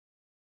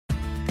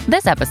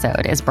This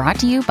episode is brought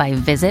to you by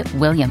Visit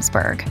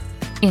Williamsburg.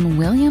 In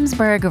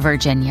Williamsburg,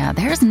 Virginia,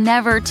 there's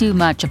never too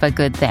much of a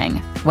good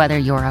thing. Whether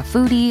you're a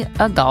foodie,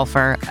 a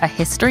golfer, a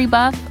history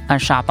buff, a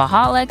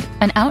shopaholic,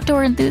 an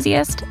outdoor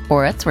enthusiast,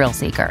 or a thrill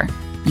seeker,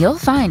 you'll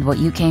find what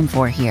you came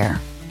for here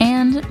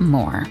and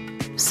more.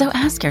 So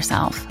ask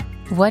yourself,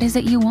 what is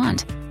it you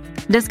want?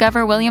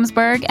 Discover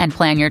Williamsburg and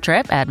plan your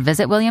trip at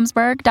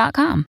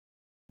visitwilliamsburg.com.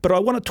 But I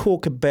want to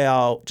talk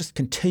about, just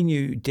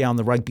continue down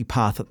the rugby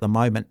path at the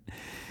moment.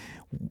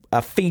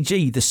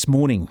 Fiji this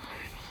morning,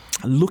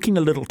 looking a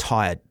little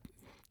tired,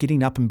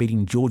 getting up and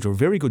beating Georgia, a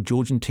very good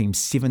Georgian team,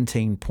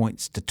 17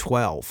 points to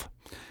 12.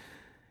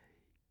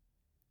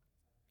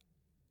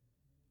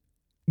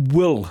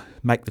 Will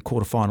make the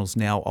quarterfinals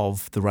now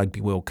of the Rugby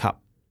World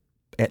Cup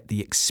at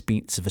the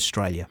expense of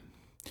Australia.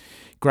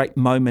 Great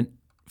moment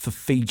for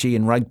Fiji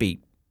and rugby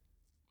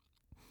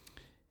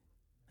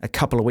a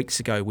couple of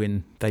weeks ago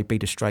when they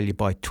beat Australia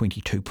by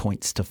 22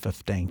 points to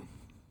 15.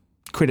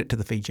 Credit to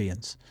the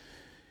Fijians.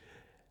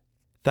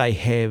 They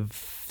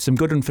have some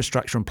good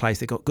infrastructure in place.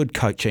 They've got good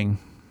coaching,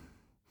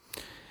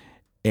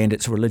 and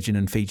it's a religion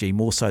in Fiji,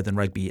 more so than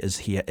rugby is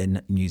here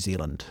in New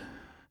Zealand.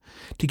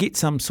 To get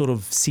some sort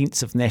of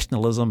sense of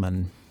nationalism,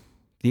 and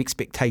the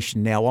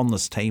expectation now on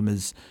this team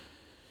is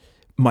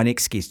my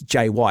next guest,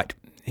 Jay White.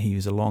 He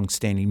was a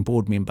long-standing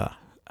board member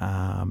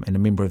and a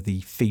member of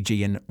the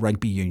Fijian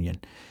Rugby Union.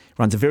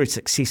 Runs a very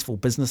successful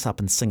business up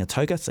in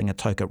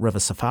Singatoka River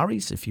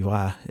Safaris, if you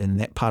are in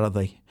that part of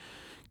the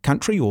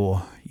country,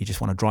 or you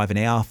just want to drive an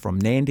hour from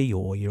Nandi,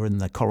 or you're in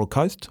the Coral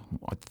Coast.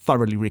 I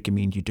thoroughly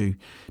recommend you do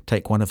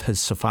take one of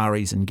his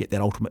safaris and get that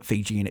ultimate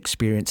Fijian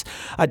experience.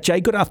 Jay,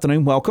 good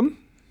afternoon, welcome.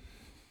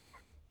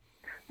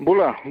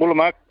 Bula,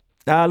 Mark.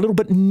 A little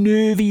bit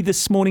nervy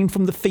this morning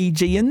from the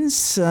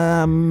Fijians.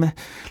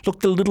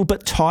 Looked a little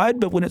bit tired,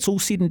 but when it's all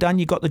said and done,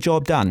 you got the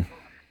job done.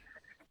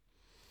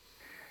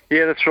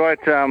 Yeah, that's right.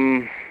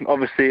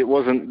 Obviously, it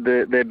wasn't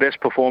their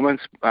best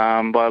performance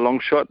by a long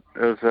shot.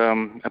 It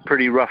was a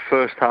pretty rough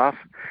first half.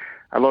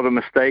 A lot of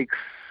mistakes.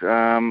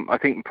 I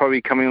think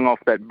probably coming off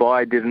that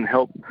bye didn't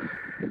help.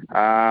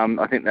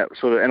 I think that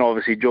and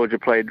obviously Georgia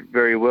played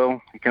very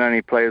well. You can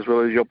only play as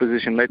well as your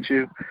opposition lets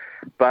you.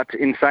 But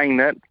in saying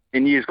that,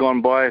 in years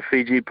gone by,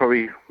 Fiji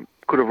probably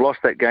could have lost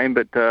that game,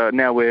 but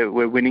now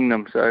we're winning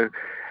them. So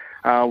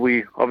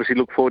we obviously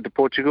look forward to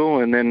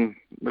Portugal and then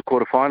the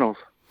quarterfinals.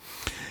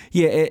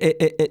 Yeah,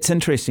 it's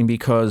interesting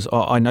because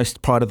I know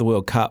prior to the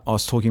World Cup, I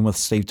was talking with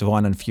Steve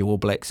Devine and a few All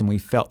Blacks, and we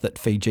felt that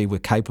Fiji were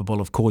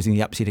capable of causing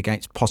the upset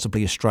against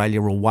possibly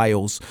Australia or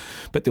Wales.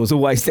 But there was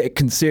always that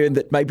concern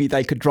that maybe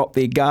they could drop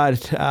their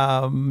guard,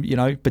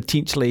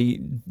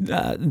 potentially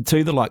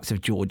to the likes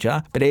of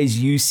Georgia. But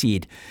as you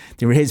said,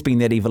 there has been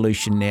that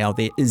evolution now.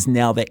 There is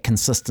now that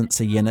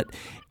consistency in it.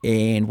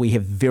 And we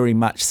have very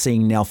much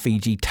seen now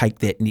Fiji take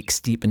that next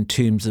step in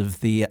terms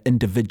of their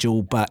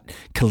individual but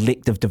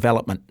collective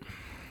development.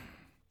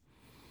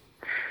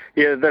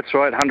 Yeah, that's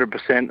right,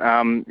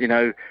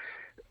 100%.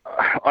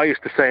 I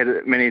used to say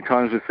it many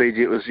times with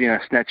Fiji, it was,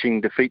 snatching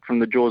defeat from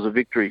the jaws of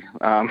victory.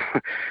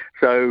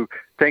 So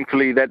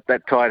thankfully that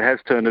tide has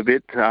turned a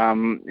bit.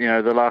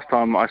 The last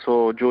time I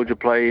saw Georgia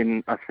play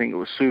I think it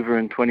was Suva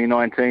in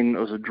 2019, it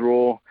was a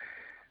draw.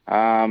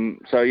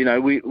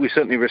 We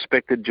certainly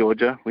respected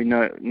Georgia. We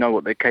know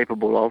what they're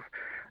capable of.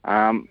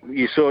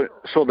 You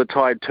saw the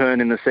tide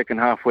turn in the second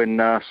half when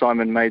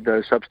Simon made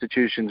those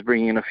substitutions,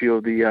 bringing in a few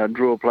of the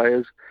draw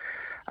players.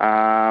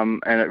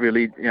 And it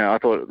really, I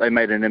thought they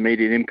made an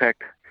immediate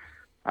impact.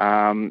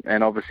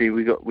 And obviously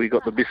we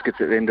got the biscuits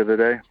at the end of the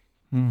day.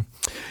 Mm.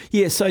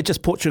 Yeah, so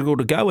just Portugal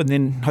to go, and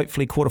then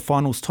hopefully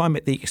quarterfinals time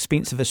at the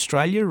expense of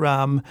Australia.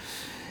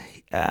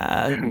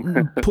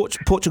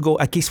 Portugal,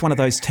 I guess one of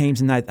those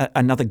teams, and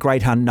another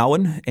great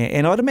unknown.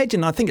 And I'd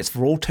imagine, I think it's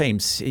for all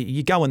teams,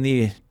 you go in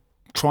there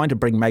trying to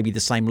bring maybe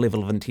the same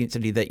level of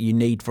intensity that you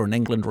need for an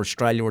England or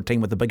Australia or a team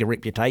with a bigger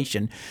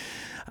reputation.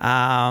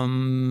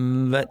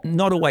 But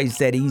not always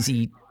that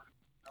easy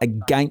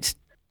against,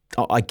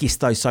 I guess,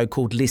 those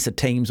so-called lesser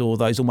teams or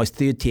those almost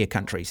third-tier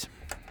countries.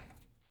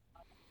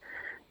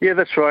 Yeah,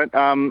 that's right.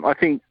 I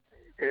think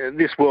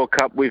this World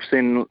Cup we've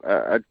seen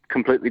a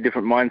completely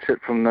different mindset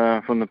from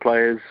the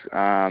players.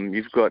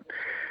 You've got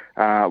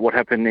what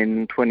happened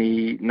in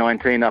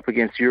 2019 up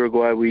against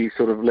Uruguay. We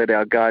sort of let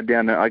our guard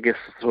down. I guess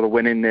sort of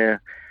went in there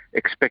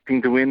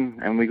expecting to win,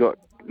 and we got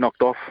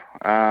knocked off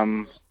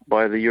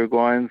by the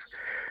Uruguayans.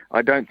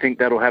 I don't think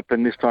that'll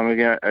happen this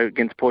time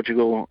against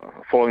Portugal.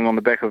 Following on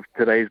the back of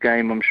today's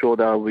game, I'm sure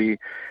they'll be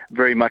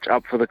very much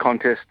up for the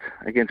contest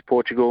against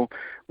Portugal,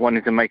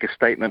 wanting to make a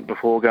statement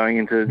before going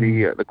into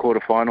the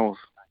quarterfinals.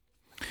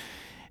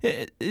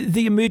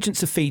 The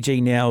emergence of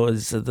Fiji now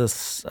is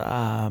this, as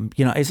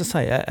I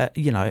say,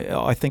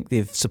 I think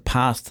they've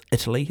surpassed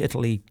Italy.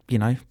 Italy,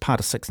 part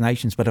of Six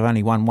Nations, but have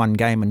only won one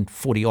game in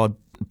 40-odd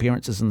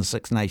appearances in the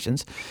Six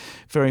Nations,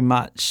 very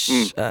much,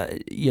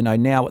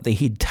 now at the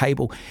head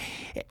table.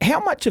 How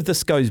much of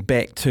this goes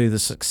back to the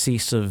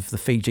success of the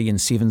Fijian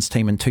Sevens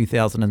team in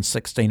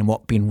 2016 and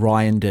what Ben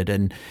Ryan did,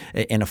 and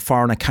a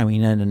foreigner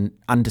coming in and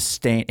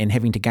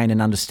having to gain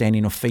an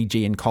understanding of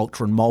Fijian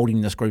culture and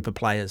moulding this group of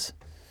players?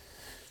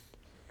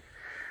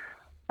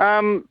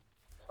 The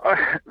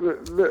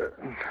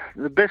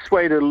best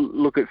way to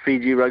look at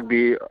Fiji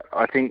rugby,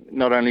 I think,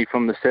 not only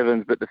from the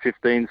sevens but the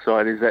 15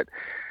 side, is that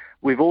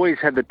we've always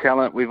had the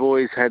talent, we've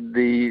always had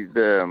the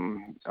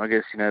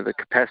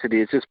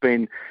capacity. It's just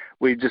been,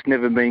 we've just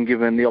never been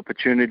given the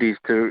opportunities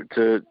to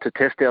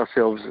test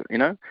ourselves,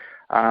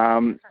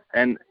 and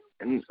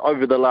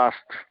over the last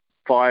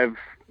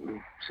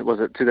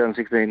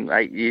 2016,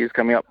 8 years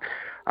coming up.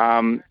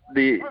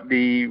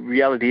 The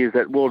reality is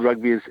that World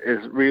Rugby has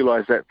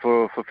realised that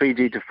for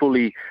Fiji to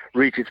fully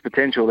reach its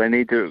potential, they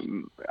need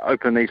to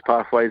open these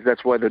pathways.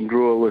 That's why the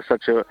Ndrua was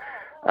such a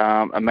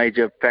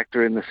major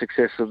factor in the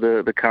success of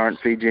the current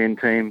Fijian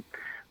team.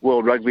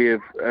 World Rugby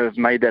have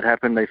made that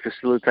happen. They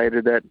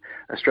facilitated that.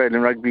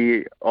 Australian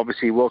Rugby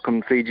obviously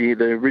welcomed Fiji,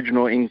 the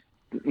original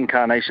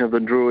incarnation of the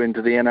Ndrua,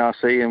 into the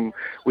NRC, and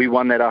we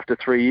won that after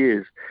 3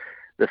 years.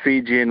 The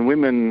Fijian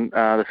women,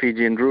 the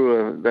Fijian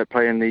Drua that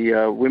play in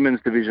the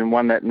women's division,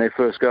 won that in their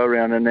first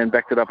go-around and then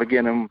backed it up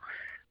again and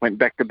went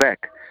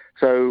back-to-back.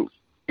 So,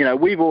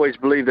 we've always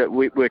believed that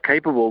we're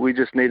capable. We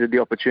just needed the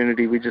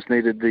opportunity. We just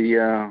needed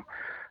the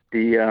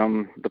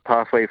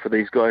pathway for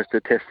these guys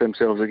to test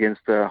themselves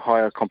against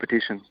higher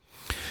competition.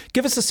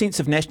 Give us a sense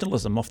of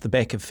nationalism off the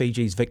back of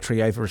Fiji's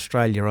victory over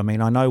Australia. I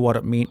mean, I know what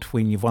it meant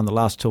when you've won the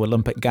last two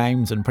Olympic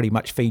Games and pretty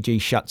much Fiji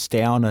shuts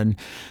down and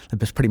they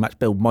just pretty much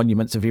build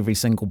monuments of every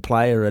single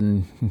player,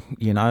 and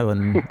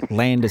and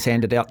land is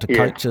handed out to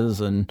coaches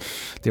and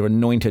they're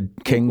anointed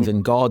kings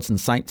and gods and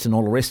saints and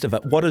all the rest of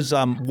it. What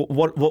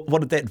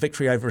did that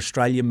victory over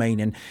Australia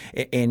mean,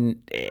 and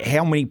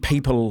how many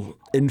people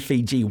in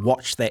Fiji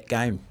watched that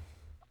game?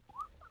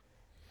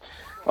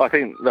 I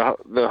think the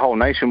whole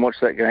nation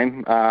watched that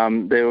game.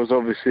 There was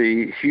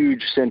obviously a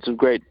huge sense of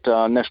great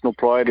national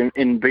pride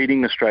in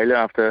beating Australia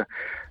after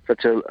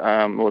such a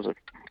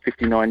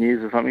 59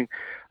 years or something.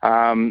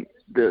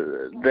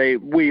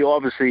 We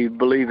obviously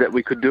believed that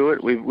we could do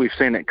it. We've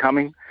seen it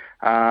coming.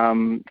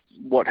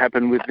 What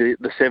happened with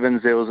the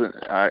sevens? There was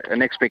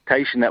an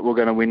expectation that we're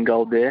going to win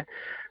gold there,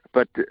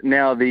 but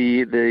now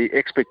the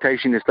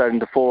expectation is starting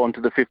to fall onto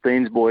the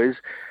 15s boys.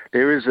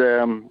 There is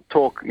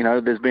talk,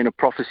 there's been a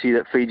prophecy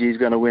that Fiji is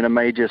going to win a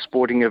major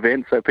sporting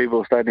event, so people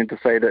are starting to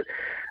say that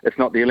it's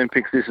not the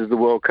Olympics, this is the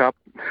World Cup.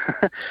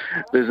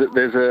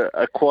 There's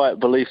a quiet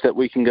belief that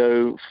we can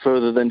go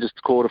further than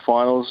just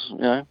quarterfinals,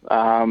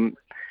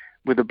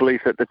 with the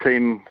belief that the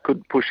team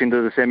could push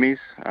into the semis,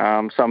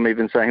 some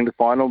even saying the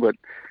final, but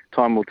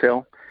time will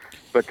tell.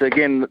 But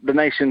again, the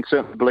nation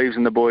certainly believes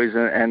in the boys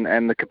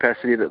and the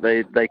capacity that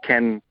they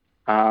can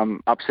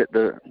upset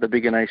the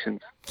bigger nations.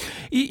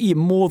 You're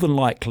more than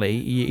likely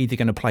you're either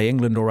going to play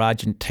England or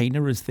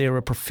Argentina. Is there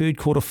a preferred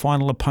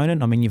quarter-final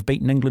opponent? I mean, you've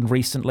beaten England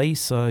recently,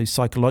 so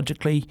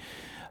psychologically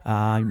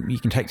you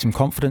can take some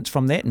confidence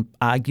from that, and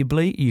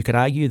arguably you could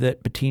argue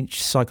that potentially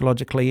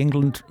psychologically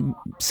England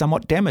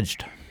somewhat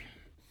damaged.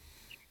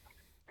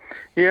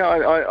 Yeah,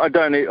 I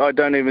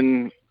don't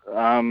even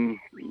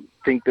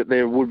think that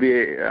there would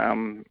be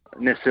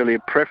necessarily a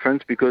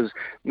preference, because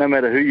no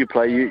matter who you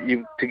play,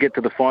 you to get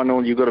to the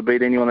final, you've got to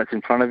beat anyone that's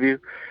in front of you.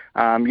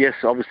 Yes,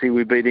 obviously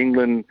we beat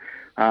England,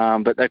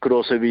 but that could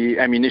also be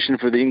ammunition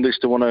for the English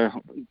to want to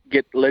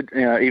get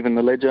even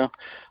the ledger.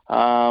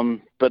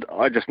 But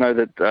I just know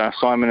that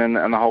Simon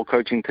and the whole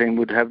coaching team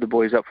would have the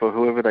boys up for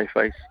whoever they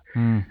face.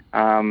 It's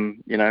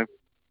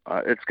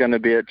going to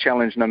be a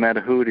challenge no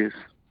matter who it is.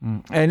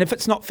 And if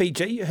it's not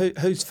Fiji,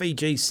 who's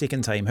Fiji's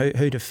second team?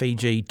 Who do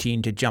Fiji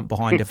tend to jump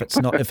behind if it's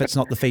not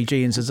the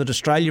Fijians? Is it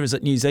Australia? Is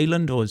it New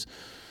Zealand? Or is...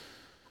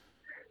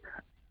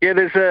 Yeah,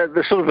 there's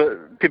sort of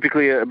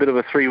typically a bit of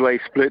a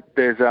three-way split.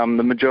 There's the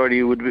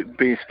majority would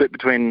be split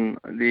between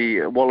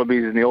the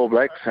Wallabies and the All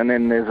Blacks, and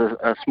then there's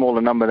a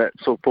smaller number that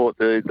support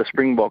the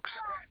Springboks.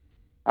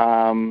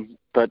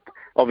 But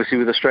obviously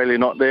with Australia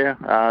not there,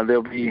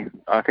 there'll be,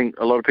 I think,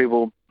 a lot of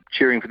people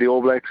cheering for the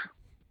All Blacks.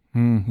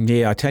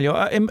 Yeah, I tell you,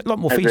 a lot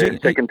more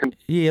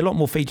a lot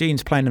more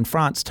Fijians playing in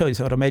France too.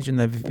 So I'd imagine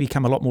they've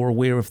become a lot more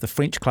aware of the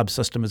French club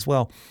system as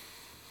well.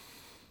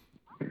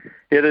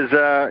 Yeah,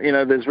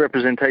 there's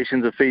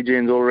representations of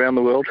Fijians all around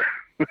the world.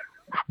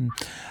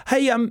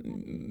 Hey,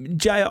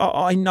 Jay,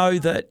 I know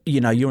that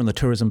you're in the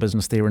tourism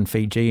business there in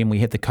Fiji, and we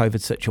had the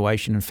COVID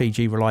situation, and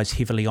Fiji relies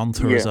heavily on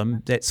tourism. Yeah.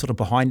 That's sort of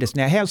behind us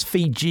now. How's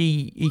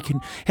Fiji?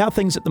 How are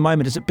things at the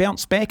moment? Has it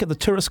bounced back? Are the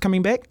tourists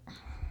coming back?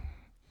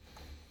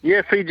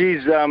 Yeah,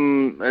 Fiji's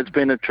it's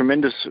been a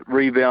tremendous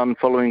rebound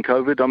following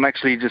COVID. I'm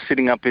actually just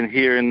sitting up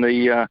here in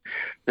the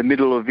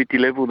middle of Viti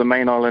Levu, the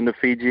main island of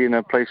Fiji, in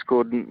a place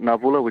called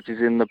Naivula, which is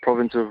in the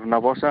province of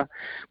Navassa.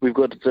 We've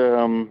got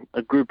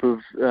a group of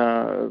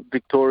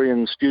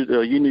Victorian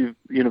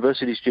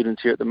university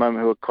students here at the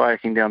moment who are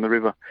kayaking down the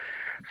river.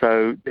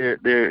 So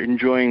they're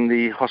enjoying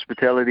the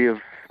hospitality of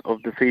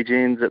of the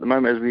Fijians at the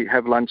moment as we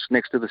have lunch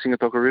next to the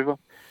Singatoka River.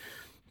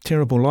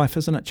 Terrible life,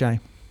 isn't it, Jay?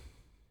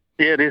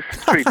 Yeah, it is.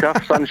 It's pretty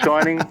tough. Sun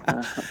shining,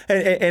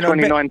 and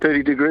 29,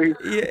 30 degrees.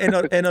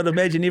 Yeah, and I'd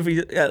imagine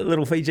every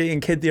little Fijian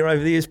kid there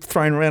over there is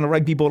throwing around a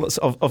rugby ball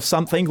of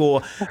something,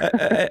 or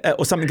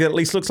something that at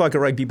least looks like a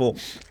rugby ball.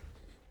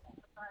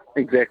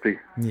 Exactly.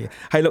 Yeah.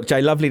 Hey, look,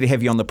 Jay, lovely to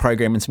have you on the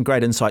program and some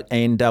great insight.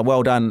 And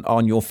well done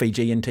on your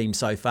Fijian team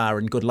so far,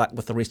 and good luck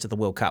with the rest of the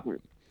World Cup.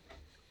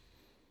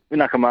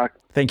 Inaka, Mark.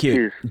 Thank you.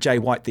 Cheers. Jay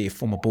White there,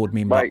 former board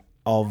member. Bye.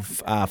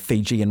 Of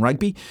Fijian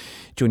Rugby,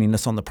 joining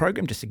us on the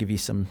program just to give you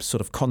some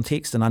sort of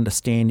context and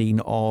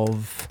understanding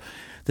of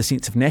the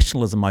sense of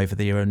nationalism over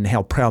there and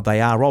how proud they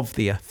are of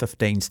their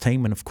 15s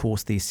team and, of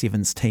course, their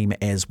 7s team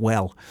as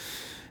well.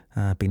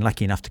 Been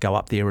lucky enough to go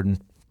up there and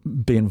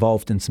be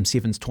involved in some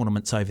 7s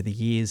tournaments over the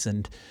years,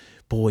 and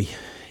boy,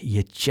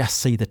 you just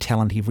see the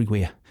talent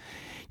everywhere.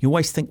 You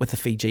always think with the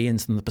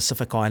Fijians and the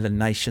Pacific Island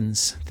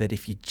nations that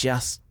if you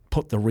just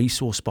put the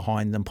resource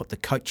behind them, put the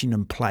coaching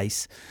in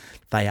place,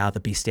 they are the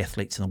best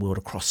athletes in the world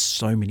across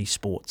so many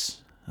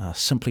sports.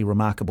 Simply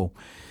remarkable.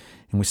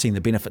 And we're seeing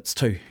the benefits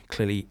too,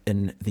 clearly,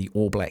 in the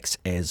All Blacks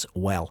as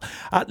well.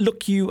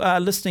 Look, you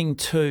are listening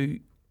to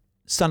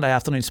Sunday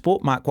Afternoon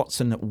Sport. Mark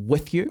Watson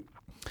with you.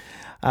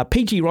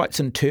 PG Rights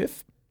and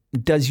Turf.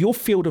 Does your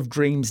field of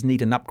dreams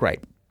need an upgrade?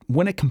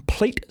 Win a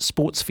complete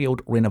sports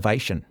field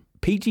renovation.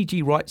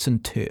 PGG Rights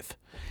and Turf.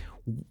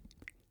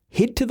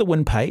 Head to the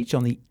win page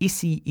on the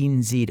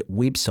SENZ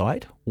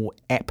website or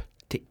app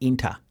to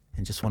enter.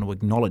 And just want to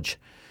acknowledge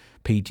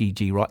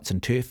PGG Rights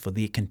and Turf for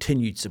their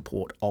continued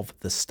support of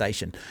the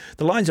station.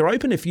 The lines are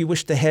open if you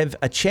wish to have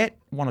a chat,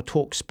 want to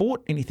talk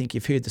sport, anything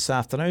you've heard this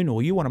afternoon,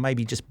 or you want to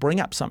maybe just bring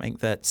up something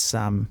that's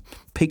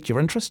piqued your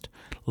interest.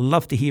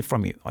 Love to hear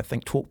from you. I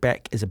think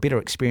talkback is a better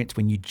experience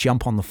when you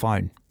jump on the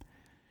phone.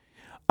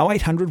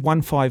 0800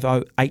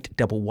 150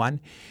 811.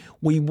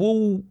 We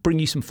will bring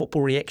you some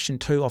football reaction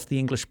too off the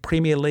English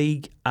Premier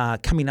League.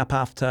 Coming up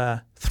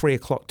after 3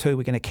 o'clock too,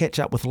 we're going to catch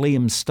up with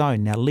Liam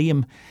Stone. Now,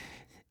 Liam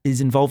is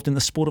involved in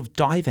the sport of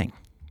diving.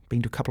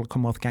 Been to a couple of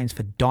Commonwealth Games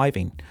for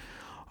diving.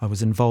 I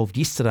was involved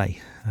yesterday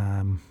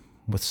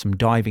with some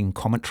diving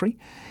commentary.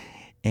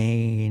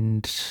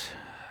 And,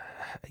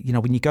 you know,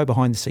 when you go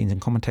behind the scenes and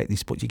commentate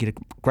these sports, you get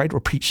a greater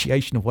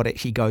appreciation of what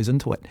actually goes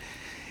into it.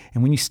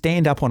 And when you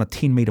stand up on a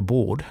 10-metre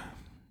board,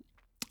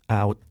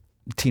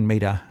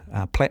 10-metre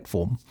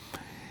platform,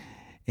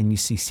 and you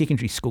see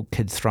secondary school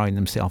kids throwing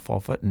themselves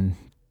off it and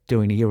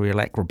doing aerial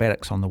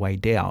acrobatics on the way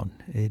down,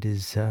 it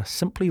is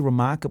simply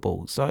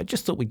remarkable. So I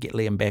just thought we'd get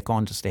Liam back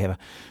on just to have a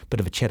bit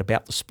of a chat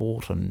about the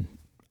sport and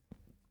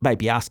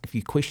maybe ask a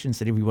few questions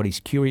that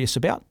everybody's curious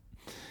about.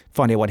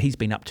 Find out what he's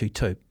been up to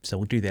too. So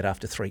we'll do that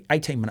after 3,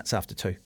 18 minutes after 2.